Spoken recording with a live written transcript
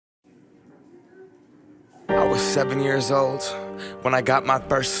was 7 years old when I got my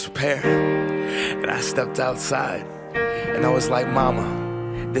first pair. And I stepped outside and I was like, Mama,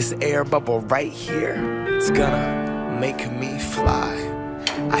 this air bubble right here, it's gonna make me fly.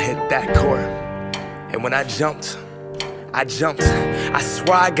 I hit that court, and when I jumped. I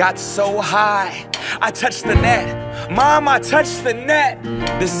swear I got so high, I touched the net. Mom, I touched the net.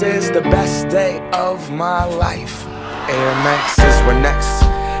 This is the best day of my life. Air Maxes were next.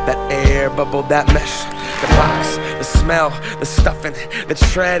 That air bubble, that mesh, the box, the smell, the stuffing, the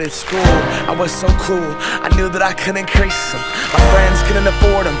tread at school. I was so cool, I knew that I could increase them. My friends couldn't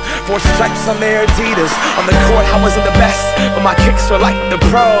afford them. 4 stripes on their Adidas. On the court I wasn't the best, but my kicks were like the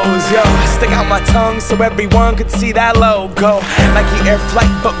pros. Yo, I stick out my tongue so everyone could see that logo. Nike Air Flight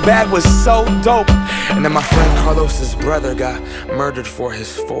book bag was so dope. And then my friend Carlos's brother got murdered for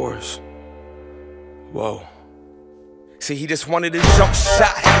his 4s. Whoa. See, he just wanted a jump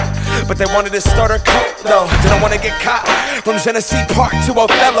shot, but they wanted a starter coat, though. Didn't want to get caught. From Genesee Park to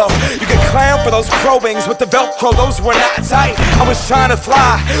Othello, you could clown for those pro wings with the Velcro, those were not tight. I was trying to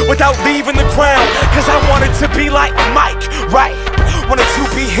fly without leaving the ground, cause I wanted to be like Mike, right? Wanted to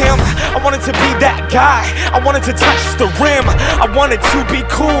be him, I wanted to be that guy. I wanted to touch the rim, I wanted to be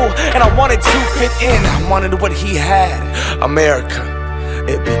cool, and I wanted to fit in. I wanted what he had. America,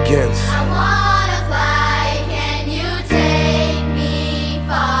 it begins. I wanna fly.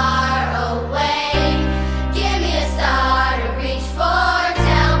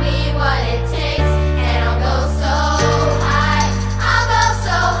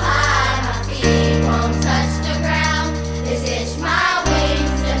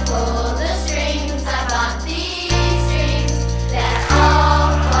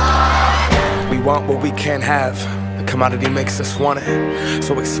 We want what we can't have. The commodity makes us want it.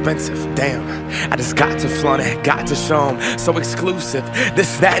 So expensive, damn. I just got to flaunt it, got to show 'em. So exclusive,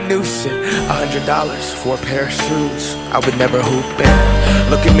 this, that new shit. $100 for a pair of shoes. I would never hoop in.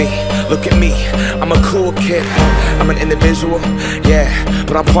 Look at me, I'm a cool kid. I'm an individual, yeah,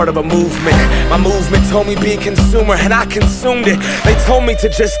 but I'm part of a movement. My movement told me be a consumer, and I consumed it. They told me to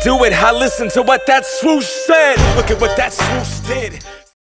just do it. I listened to what that swoosh said. Look at what that swoosh did.